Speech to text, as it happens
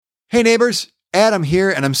Hey neighbors, Adam here,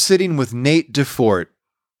 and I'm sitting with Nate DeFort.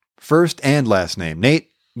 First and last name.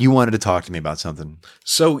 Nate, you wanted to talk to me about something.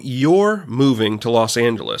 So you're moving to Los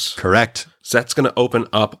Angeles. Correct. So that's going to open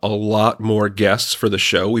up a lot more guests for the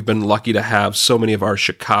show. We've been lucky to have so many of our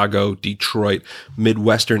Chicago, Detroit,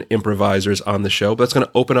 Midwestern improvisers on the show, but that's going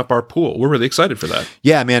to open up our pool. We're really excited for that.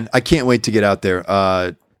 Yeah, man, I can't wait to get out there.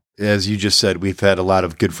 As you just said, we've had a lot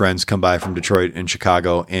of good friends come by from Detroit and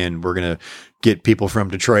Chicago, and we're going to get people from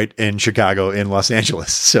Detroit and Chicago in Los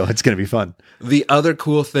Angeles. So it's going to be fun. The other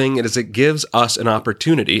cool thing is it gives us an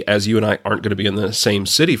opportunity, as you and I aren't going to be in the same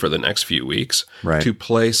city for the next few weeks, right, to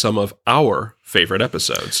play some of our favorite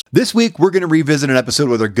episodes. This week, we're going to revisit an episode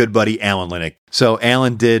with our good buddy, Alan Linick. So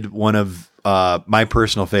Alan did one of my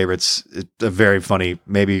personal favorites. It's a very funny,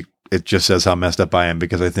 maybe it just says how messed up I am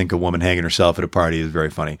because I think a woman hanging herself at a party is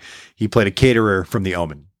very funny. He played a caterer from The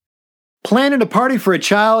Omen. Planning a party for a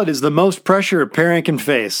child is the most pressure a parent can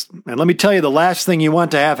face. And let me tell you, the last thing you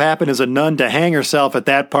want to have happen is a nun to hang herself at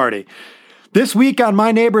that party. This week on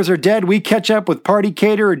My Neighbors Are Dead, we catch up with party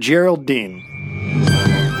caterer Gerald Dean.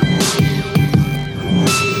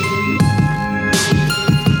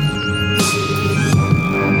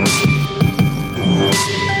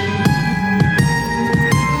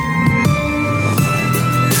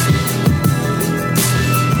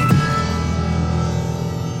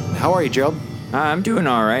 How are you, Gerald? I'm doing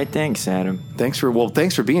all right. Thanks, Adam. Thanks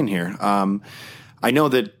for being here. I know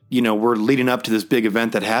that, we're leading up to this big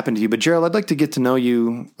event that happened to you, but Gerald, I'd like to get to know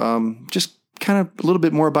you just kind of a little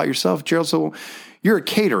bit more about yourself. Gerald, so you're a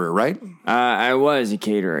caterer, right? I was a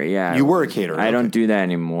caterer, yeah. You were a caterer. I don't do that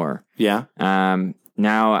anymore. Yeah?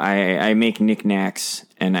 Now I make knickknacks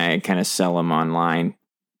and I kind of sell them online.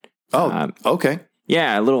 Oh, okay.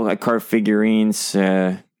 Yeah, I carve figurines,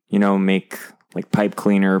 make like pipe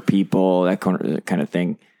cleaner people, that kind of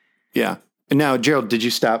thing. Yeah. And now, Gerald, did you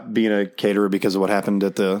stop being a caterer because of what happened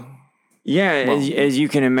at the... Yeah, well, as you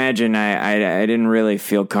can imagine, I didn't really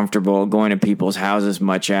feel comfortable going to people's houses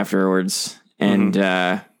much afterwards. And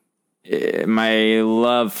my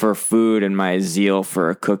love for food and my zeal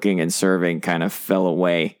for cooking and serving kind of fell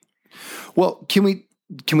away. Well, can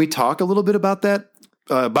we talk a little bit about that?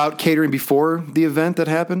 About catering before the event that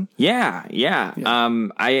happened? Yeah. I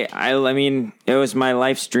mean, it was my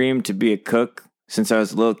life's dream to be a cook. Since I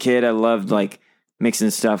was a little kid, I loved like mixing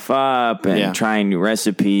stuff up and trying new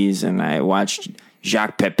recipes. And I watched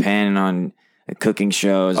Jacques Pepin on cooking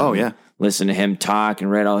shows. Oh, yeah. Listened to him talk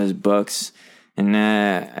and read all his books. And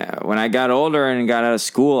when I got older and got out of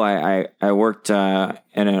school, I worked in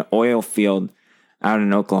an oil field out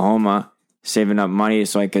in Oklahoma, saving up money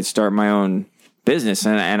so I could start my own business,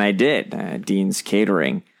 and I did, Dean's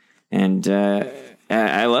Catering, and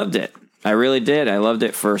I loved it. I really did. I loved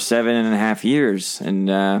it for 7.5 years,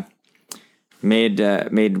 and made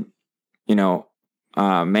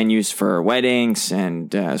menus for weddings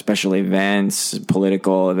and special events,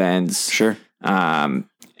 political events, sure,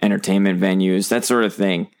 entertainment venues, that sort of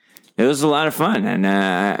thing. It was a lot of fun, and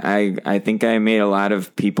I think I made a lot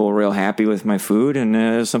of people real happy with my food, and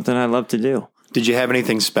it was something I love to do. Did you have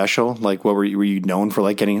anything special? Like, what were you known for?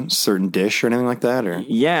 Like any certain dish or anything like that? Or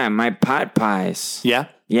yeah, my pot pies. Yeah,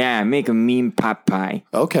 I make a mean pot pie.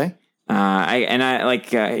 Okay.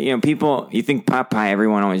 People. You think pot pie?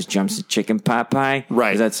 Everyone always jumps to chicken pot pie,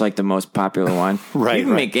 right? 'Cause that's like the most popular one. Right. You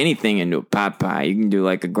can make anything into a pot pie. You can do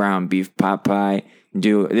like a ground beef pot pie.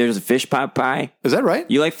 There's a fish pot pie. Is that right?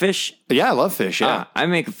 You like fish? Yeah, I love fish. Yeah, I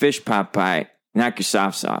make a fish pot pie. Knock your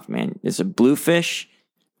socks off, man. It's a bluefish,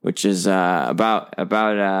 which is about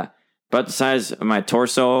the size of my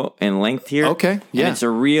torso in length here. Okay, yeah. And it's a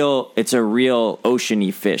real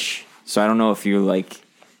oceany fish. So I don't know if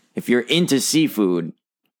you're into seafood,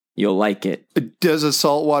 you'll like it. Does a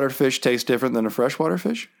saltwater fish taste different than a freshwater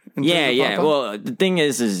fish? Yeah. Well, the thing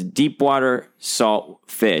is deep water salt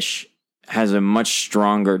fish has a much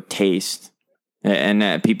stronger taste,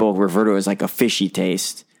 and people refer to it as like a fishy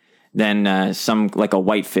taste than some like a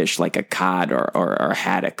whitefish, like a cod or a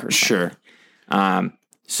haddock or something. Sure.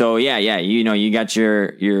 So yeah, you got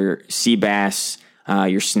your sea bass,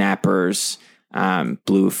 your snappers,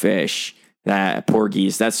 bluefish,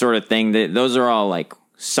 porgies, that sort of thing. Those are all like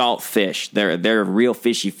salt fish. They're real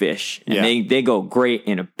fishy fish, and they go great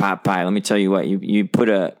in a pot pie. Let me tell you what, you put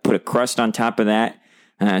a crust on top of that,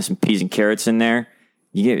 some peas and carrots in there.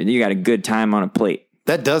 You got a good time on a plate.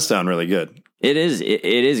 That does sound really good. It is. It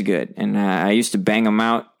is good, and I used to bang them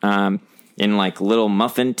out in like little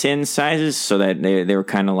muffin tin sizes, so that they were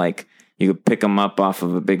kind of like you could pick them up off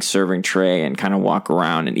of a big serving tray and kind of walk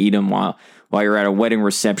around and eat them while you're at a wedding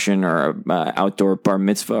reception or a outdoor bar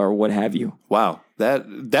mitzvah or what have you. Wow,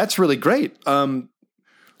 that's really great.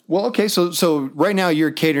 Well, okay. So right now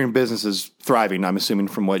your catering business is thriving. I'm assuming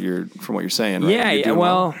from what you're saying. Right? Yeah. You're Yeah. doing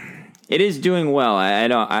Well, it is doing well.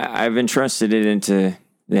 I've entrusted it into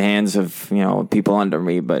the hands of people under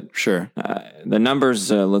me, but sure. the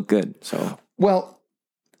numbers look good. So Well,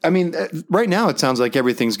 I mean, right now it sounds like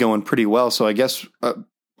everything's going pretty well. So I guess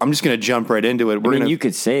I'm just going to jump right into it. you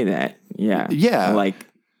could say that. Yeah. Yeah. Like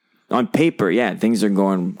on paper, yeah, things are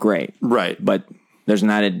going great. Right. But there's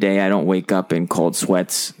not a day I don't wake up in cold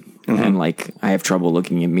sweats and like I have trouble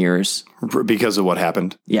looking in mirrors Because of what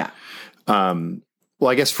happened. Yeah. Well,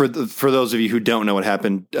 I guess for those of you who don't know what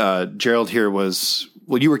happened, Gerald here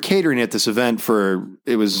you were catering at this event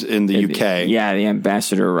it was in the UK. Yeah, the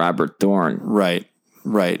ambassador Robert Thorne. Right.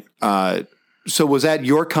 So was that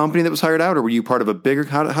your company that was hired out, or were you part of a bigger?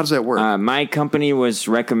 How does that work? My company was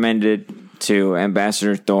recommended to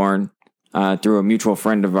Ambassador Thorne through a mutual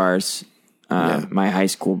friend of ours, my high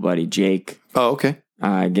school buddy Jake. Oh, okay.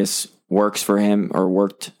 I guess worked,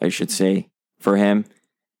 I should say, for him.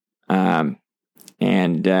 And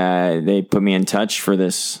they put me in touch for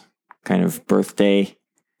this kind of birthday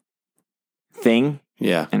thing.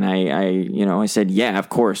 Yeah. And I said, yeah, of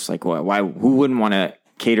course. Like, why? Who wouldn't want to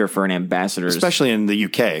cater for an ambassador? Especially in the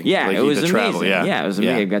UK. Yeah, like it was amazing. Travel, yeah, it was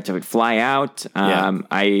amazing. I got to fly out.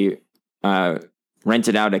 I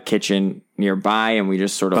rented out a kitchen nearby, and we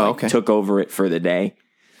just sort of took over it for the day.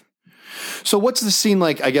 So what's the scene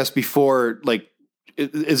like, I guess, before, like,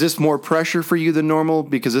 is this more pressure for you than normal?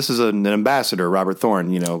 Because this is an ambassador, Robert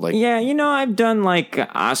Thorne, Yeah, I've done like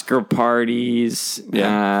Oscar parties,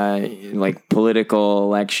 like political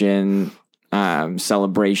election,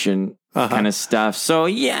 celebration kind of stuff. So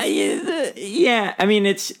yeah. I mean,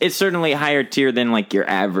 it's certainly higher tier than like your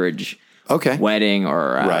average wedding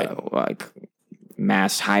or like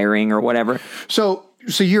mass hiring or whatever.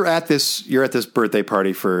 So you're at this birthday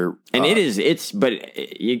party for, and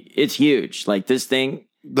it's huge. Like this thing,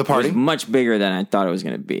 the party was much bigger than I thought it was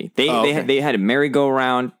going to be. They had a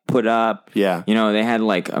merry-go-round put up. Yeah, they had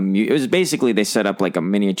like it was basically they set up like a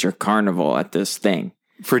miniature carnival at this thing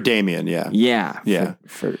for Damien. Yeah.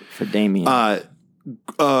 For Damien.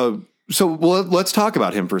 So let's talk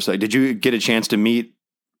about him for a second. Did you get a chance to meet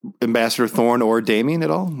Ambassador Thorne or Damien at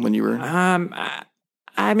all when you were?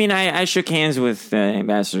 I mean, I shook hands with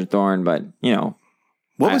Ambassador Thorne, but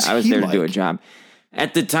what was I was he there like? to do a job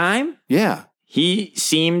at the time. Yeah, he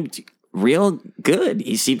seemed real good.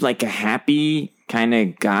 He seemed like a happy kind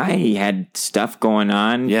of guy. He had stuff going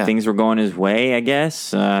on. Yeah. Things were going his way, I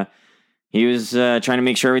guess. He was trying to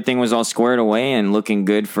make sure everything was all squared away and looking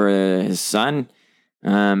good for his son.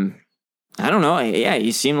 I don't know. Yeah,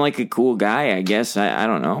 he seemed like a cool guy, I guess. I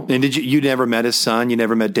don't know. And you never met his son? You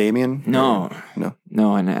never met Damien? No.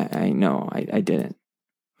 And I didn't.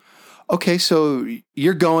 Okay, so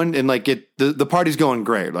you're going and like the party's going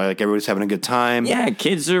great. Like everybody's having a good time. Yeah,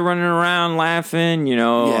 kids are running around laughing.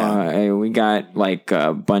 We got like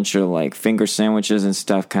a bunch of like finger sandwiches and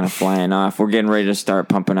stuff kind of flying off. We're getting ready to start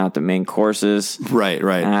pumping out the main courses. Right.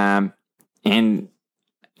 And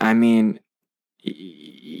I mean,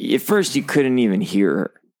 at first you couldn't even hear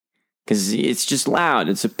her because it's just loud.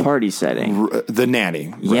 It's a party setting. The nanny.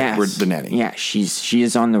 Right? Yes. The nanny. Yeah, she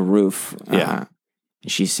is on the roof. Yeah.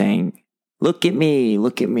 She's saying, look at me,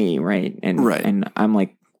 right? And I'm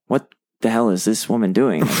like, what the hell is this woman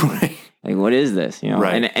doing? Like, like what is this?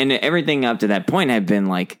 Right. And everything up to that point had been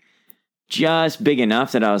like just big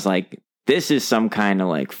enough that I was like, this is some kind of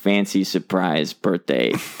like fancy surprise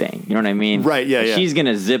birthday thing. You know what I mean? Right. Yeah. She's going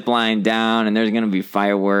to zip line down and there's going to be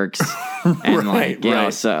fireworks.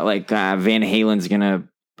 And so like Van Halen's going to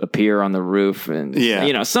appear on the roof and,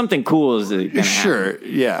 something cool is going to happen. Sure.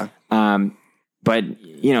 Yeah. But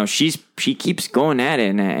she keeps going at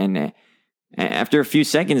it, and after a few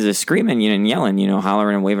seconds of screaming and yelling,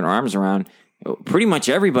 hollering and waving her arms around, pretty much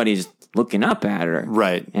everybody's looking up at her.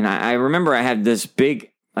 Right. And I remember I had this big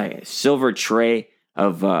silver tray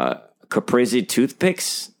of Caprese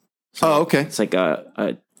toothpicks. So okay. It's like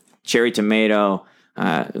a cherry tomato,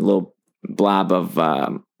 a little blob of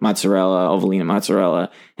mozzarella, Ovalina mozzarella,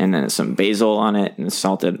 and then some basil on it and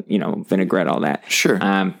salted, vinaigrette, all that. Sure.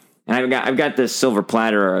 And I've got this silver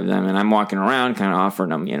platter of them, and I'm walking around, kind of offering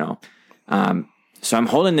them, So I'm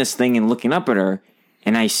holding this thing and looking up at her,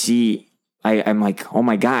 and I see, I'm like, oh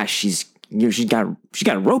my gosh, she's got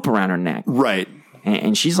a rope around her neck, right?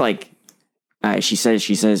 And she's like, she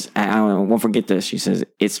says, I won't forget this. She says,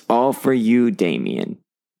 "It's all for you, Damien."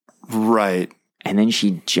 Right. And then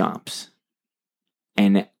she jumps,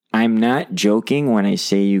 and I'm not joking when I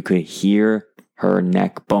say you could hear her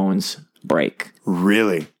neck bones break.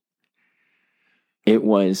 Really? It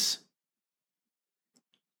was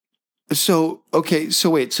So, okay, so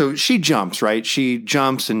wait, so she jumps, right? She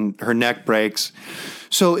jumps and her neck breaks.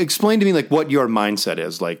 So explain to me like what your mindset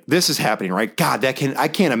is. Like this is happening, right? God, I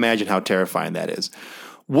can't imagine how terrifying that is.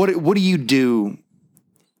 What do you do?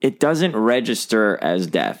 It doesn't register as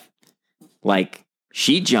death. Like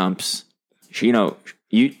she jumps,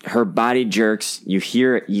 her body jerks, you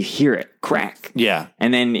hear it crack. Yeah.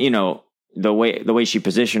 And then, the way she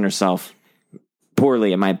positioned herself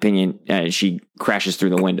poorly, in my opinion, she crashes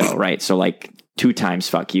through the window, right? So like 2 times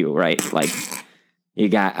fuck you, right? Like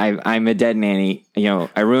I'm a dead nanny.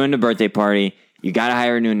 I ruined a birthday party. You got to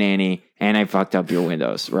hire a new nanny, and I fucked up your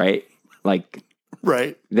windows, right? Like,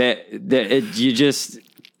 right.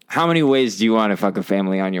 How many ways do you want to fuck a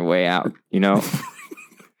family on your way out?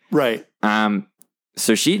 Right.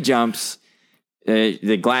 So she jumps,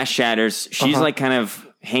 the glass shatters. She's like kind of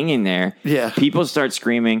hanging there. Yeah. People start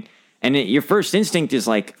screaming. And your first instinct is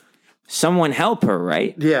like, someone help her,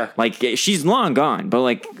 right? Yeah. Like she's long gone, but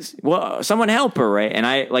like, well, someone help her, right? And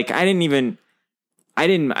I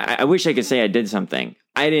wish I could say I did something.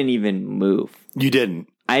 I didn't even move. You didn't.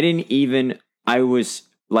 I was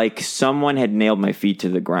like, someone had nailed my feet to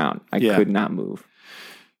the ground. I could not move.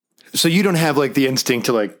 So you don't have like the instinct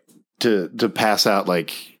to like, to pass out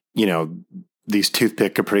like, these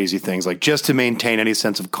toothpick caprese things, like just to maintain any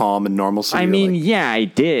sense of calm and normalcy. I mean, yeah, I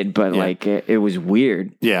did, but like it was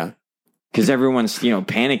weird. Yeah. Because everyone's,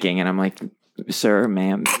 panicking, and I'm like, sir,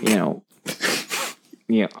 ma'am, yeah.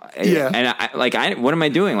 And what am I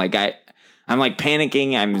doing? Like I'm like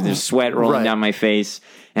panicking. There's sweat rolling down my face,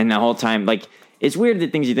 and the whole time, like, it's weird the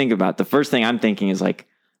things you think about. The first thing I'm thinking is like,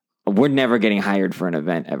 we're never getting hired for an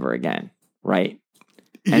event ever again, right?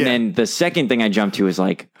 And then the second thing I jump to is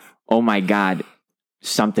like, oh my God,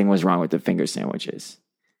 something was wrong with the finger sandwiches.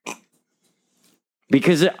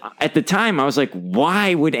 Because at the time I was like,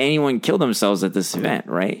 why would anyone kill themselves at this event,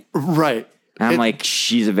 right? Right. And I'm like,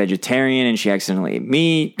 she's a vegetarian and she accidentally ate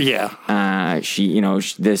meat. Yeah.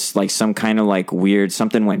 This like some kind of like weird,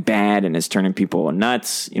 something went bad and it's turning people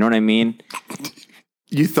nuts. You know what I mean?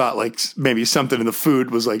 You thought like maybe something in the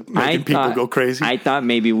food was like making people go crazy. I thought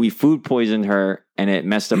maybe we food poisoned her and it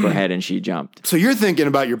messed up her head and she jumped. So you're thinking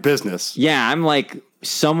about your business. Yeah, I'm like,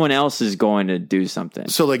 someone else is going to do something.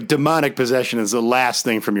 So like demonic possession is the last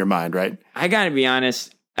thing from your mind, right? I got to be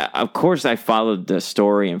honest. Of course, I followed the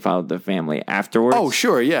story and followed the family afterwards. Oh,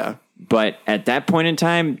 sure, yeah. But at that point in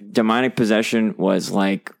time, demonic possession was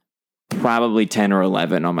like probably 10 or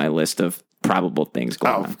 11 on my list of probable things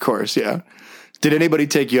going on. Of course, yeah. Did anybody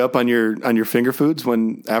take you up on your finger foods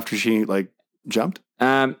after she like jumped?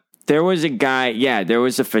 There was a guy, there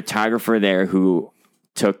was a photographer there who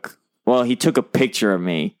took a picture of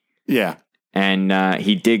me. Yeah. And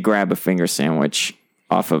he did grab a finger sandwich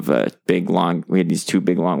off of we had these 2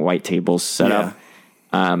 big long white tables set up.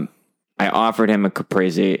 I offered him a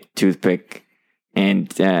caprese toothpick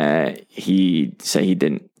and he said he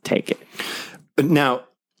didn't take it. Now,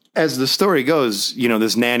 as the story goes,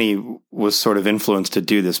 this nanny was sort of influenced to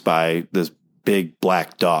do this by this big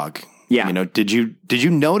black dog. Yeah. Did you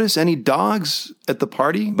notice any dogs at the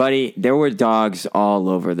party? Buddy, there were dogs all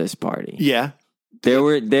over this party. Yeah.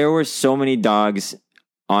 There were so many dogs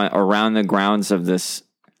around the grounds of this.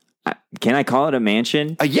 Can I call it a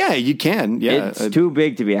mansion? Yeah, you can. Yeah. It's too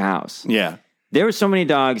big to be a house. Yeah. There were so many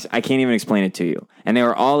dogs, I can't even explain it to you. And they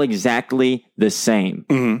were all exactly the same.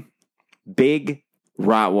 Mm-hmm. Big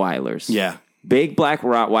Rottweilers. Yeah. Big black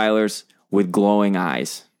Rottweilers with glowing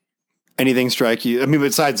eyes. Anything strike you? I mean,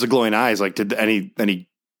 besides the glowing eyes, like did any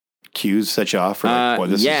cues set you off? Or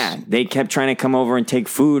like, they kept trying to come over and take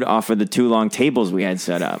food off of the 2 long tables we had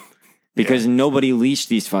set up because nobody leashed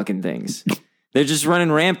these fucking things. They're just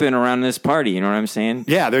running rampant around this party. You know what I'm saying?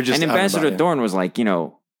 Yeah, they're just. And Ambassador Thorne was like, get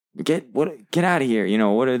out of here.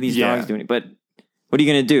 What are these dogs doing? But what are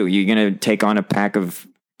you going to do? You're going to take on a pack of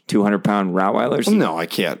 200-pound Rottweilers? No, I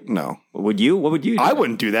can't. No. Would you? What would you do? I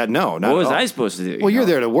wouldn't do that. No. What was I supposed to do? Well, you're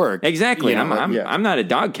there to work. Exactly. I'm not a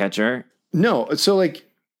dog catcher. No. So like,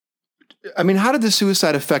 I mean, how did the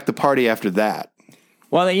suicide affect the party after that?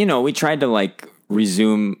 Well, we tried to like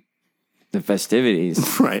resume the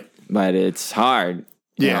festivities. Right. But it's hard.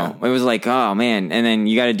 Yeah. It was like, oh man. And then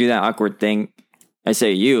you got to do that awkward thing. I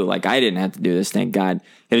say like I didn't have to do this, thank God.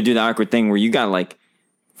 You got to do the awkward thing where you got like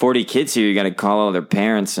 40 kids here. You got to call all their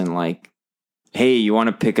parents and like, hey, you want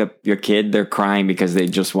to pick up your kid? They're crying because they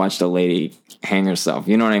just watched a lady hang herself.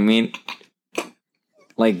 You know what I mean?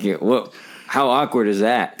 Like, how awkward is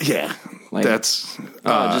that? Yeah. Like, that's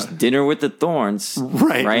just dinner with the Thorns.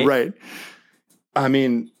 Right. I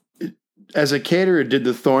mean, as a caterer, did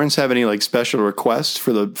the Thorns have any like special requests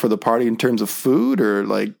for the party in terms of food or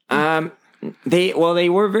like? They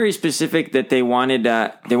were very specific that they wanted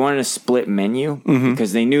a split menu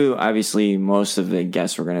because they knew obviously most of the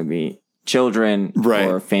guests were going to be children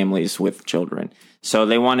or families with children. So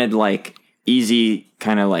they wanted like easy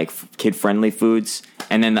kind of like kid friendly foods,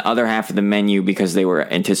 and then the other half of the menu, because they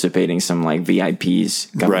were anticipating some like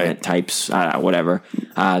VIPs, government types, whatever.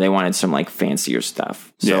 They wanted some like fancier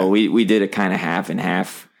stuff. So we did a kind of half and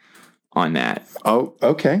half on that. Oh,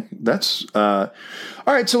 okay. That's all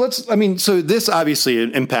right. So so this obviously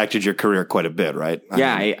impacted your career quite a bit, right?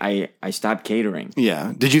 I stopped catering.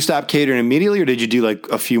 Yeah. Did you stop catering immediately, or did you do like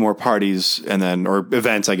a few more parties and then, or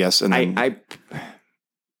events, I guess? And then I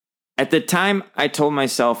at the time I told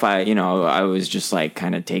myself I was just like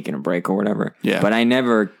kind of taking a break or whatever. Yeah. But I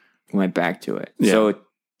never went back to it. Yeah. So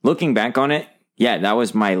looking back on it, that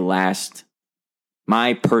was my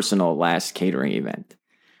personal last catering event.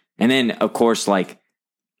 And then, of course, like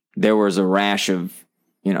there was a rash of,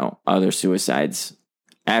 other suicides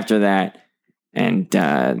after that, and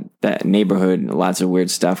that neighborhood, lots of weird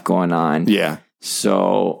stuff going on. Yeah.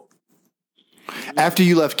 So after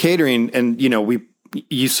you left catering, and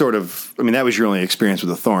you sort of, that was your only experience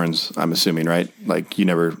with the Thorns, I'm assuming, right? Like you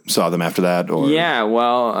never saw them after that, or yeah.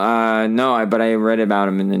 Well, no, but I read about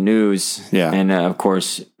them in the news. Yeah, and of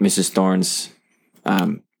course, Mrs. Thorne's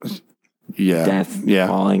death,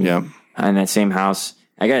 falling in that same house.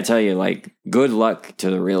 I gotta tell you, like, good luck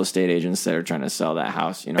to the real estate agents that are trying to sell that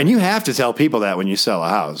house. And you have to tell people that when you sell a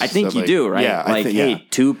house. I think you do, right? Yeah, like, hey,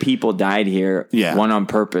 2 people died here. Yeah. One on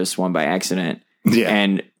purpose, one by accident. Yeah.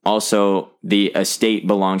 And also, the estate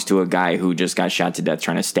belongs to a guy who just got shot to death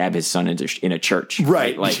trying to stab his son in a church.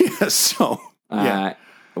 Right. Like,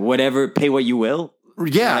 whatever, pay what you will. Yeah.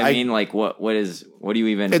 You know I mean, like, what do you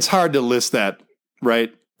even? It's hard to list that,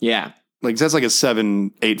 right? Yeah. Like that's like a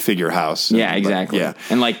 7-8 figure house. Yeah, exactly. Yeah.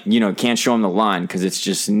 And like, can't show them the lawn because it's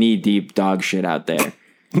just knee deep dog shit out there.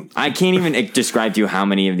 I can't even describe to you how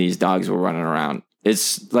many of these dogs were running around.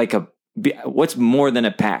 It's like what's more than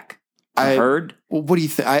a pack? A herd? Well, what do you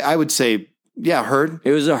think? I would say, herd.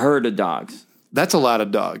 It was a herd of dogs. That's a lot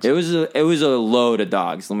of dogs. It was a load of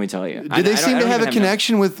dogs. Let me tell you. Did they seem to have a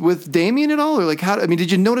connection with Damien at all, or like how?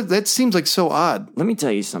 Did you notice? That seems like so odd. Let me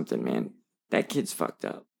tell you something, man. That kid's fucked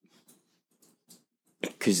up.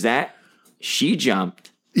 Because she jumped.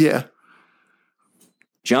 Yeah.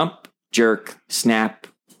 Jump, jerk, snap,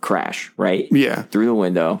 crash, right? Yeah. Through the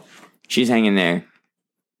window. She's hanging there.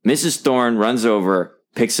 Mrs. Thorne runs over,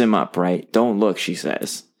 picks him up, right? Don't look, she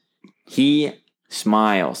says. He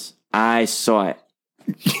smiles. I saw it.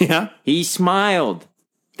 Yeah. He smiled.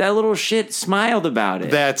 That little shit smiled about it.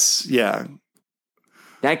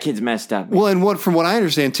 That kid's messed up. Man. Well, and from what I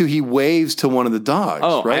understand too, he waves to one of the dogs.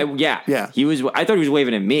 Oh, right? Yeah. Yeah. I thought he was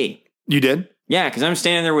waving at me. You did? Yeah, because I'm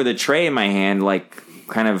standing there with a tray in my hand, like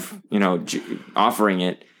kind of, offering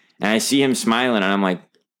it, and I see him smiling, and I'm like,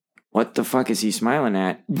 "What the fuck is he smiling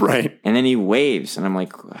at?" Right. And then he waves, and I'm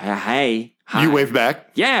like, "Hey, hi." You wave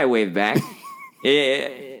back? Yeah, I wave back.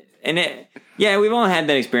 We've all had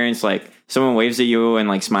that experience, like. Someone waves at you and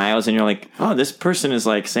like smiles, and you're like, "Oh, this person is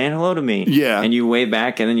like saying hello to me." Yeah, and you wave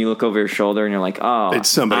back, and then you look over your shoulder, and you're like, "Oh, it's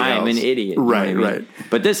somebody else. I'm an idiot." Right, right.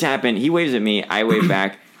 But this happened. He waves at me. I wave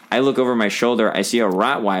back. I look over my shoulder. I see a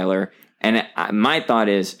Rottweiler, and my thought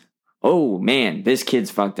is, "Oh man, this kid's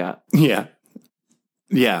fucked up." Yeah,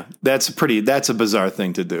 yeah. That's a bizarre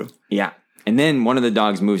thing to do. Yeah, and then one of the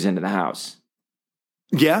dogs moves into the house.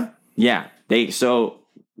 Yeah, yeah.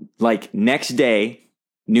 Next day,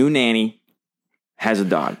 new nanny. Has a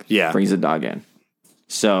dog. Yeah. Brings a dog in.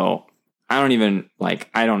 So I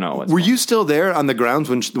don't know. Were you still there on the grounds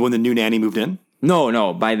when the new nanny moved in?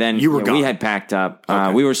 No. By then you were gone. We had packed up.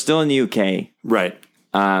 Okay. We were still in the UK. Right.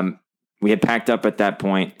 We had packed up at that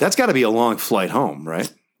point. That's got to be a long flight home,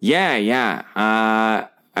 right? Yeah.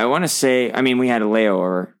 I want to say, we had a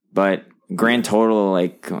layover, but grand total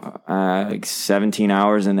like 17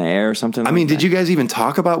 hours in the air or something. Did you guys even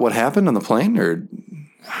talk about what happened on the plane, or?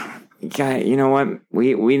 Guy, you know what?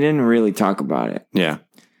 We didn't really talk about it. Yeah.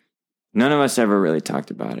 None of us ever really talked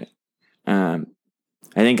about it. I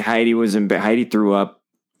think Heidi threw up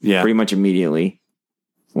pretty much immediately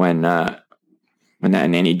when that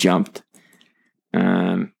nanny jumped.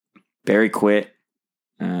 Barry quit.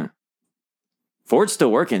 Ford's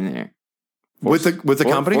still working there. With the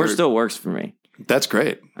company? Ford still works for me. That's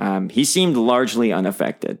great. He seemed largely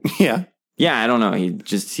unaffected. Yeah. Yeah, I don't know.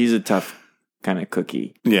 He's a tough kind of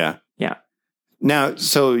cookie. Yeah. Yeah. Now,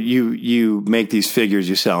 so you make these figures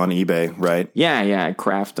you sell on eBay, right? Yeah, I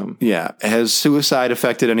craft them. Yeah. Has suicide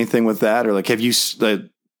affected anything with that, or like have you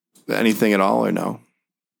anything at all, or no?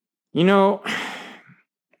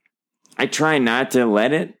 I try not to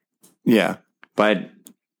let it. Yeah. But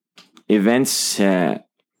events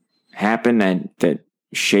happen that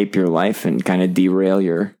shape your life and kind of derail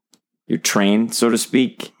your train, so to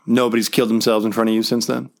speak. Nobody's killed themselves in front of you since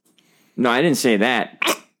then? No, I didn't say that.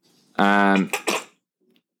 I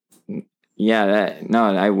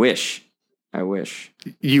wish.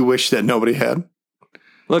 You wish that nobody had?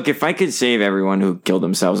 Look, if I could save everyone who killed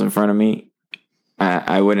themselves in front of me,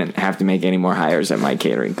 I wouldn't have to make any more hires at my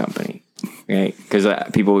catering company. Okay? Because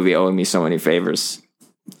people would be owing me so many favors.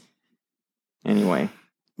 Anyway.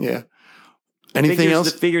 Yeah. Anything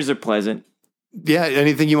else? The figures are pleasant. Yeah.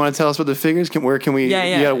 Anything you want to tell us about the figures? Where can we?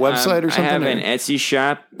 Yeah. You got a website or something? I have an Etsy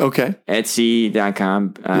shop. Okay.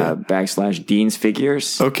 Etsy.com /Dean's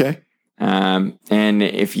Figures. Okay. And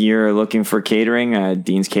if you're looking for catering,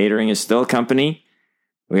 Dean's Catering is still a company.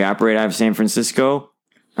 We operate out of San Francisco.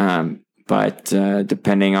 But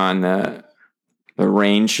depending on the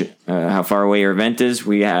range, how far away your event is,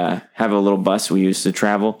 we have a little bus we use to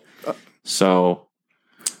travel. So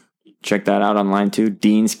check that out online too,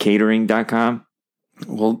 deanscatering.com.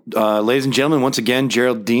 Well, ladies and gentlemen, once again,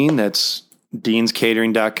 Gerald Dean, that's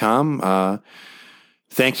deanscatering.com.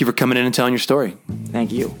 Thank you for coming in and telling your story.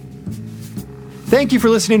 Thank you. Thank you for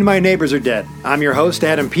listening to My Neighbors Are Dead. I'm your host,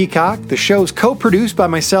 Adam Peacock. The show's co-produced by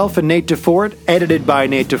myself and Nate DeFort, edited by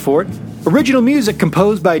Nate DeFort. Original music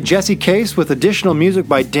composed by Jesse Case with additional music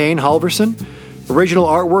by Dane Halverson. Original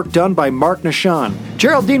artwork done by Mark Nishan.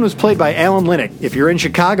 Gerald Dean was played by Alan Linick. If you're in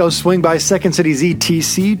Chicago, swing by Second City's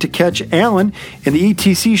ETC to catch Alan in the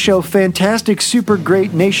ETC show Fantastic Super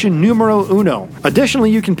Great Nation Numero Uno.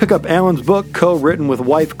 Additionally, you can pick up Alan's book, co-written with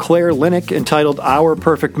wife Claire Linick, entitled Our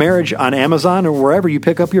Perfect Marriage on Amazon or wherever you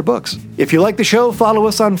pick up your books. If you like the show, follow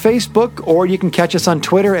us on Facebook, or you can catch us on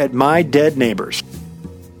Twitter at My Dead Neighbors.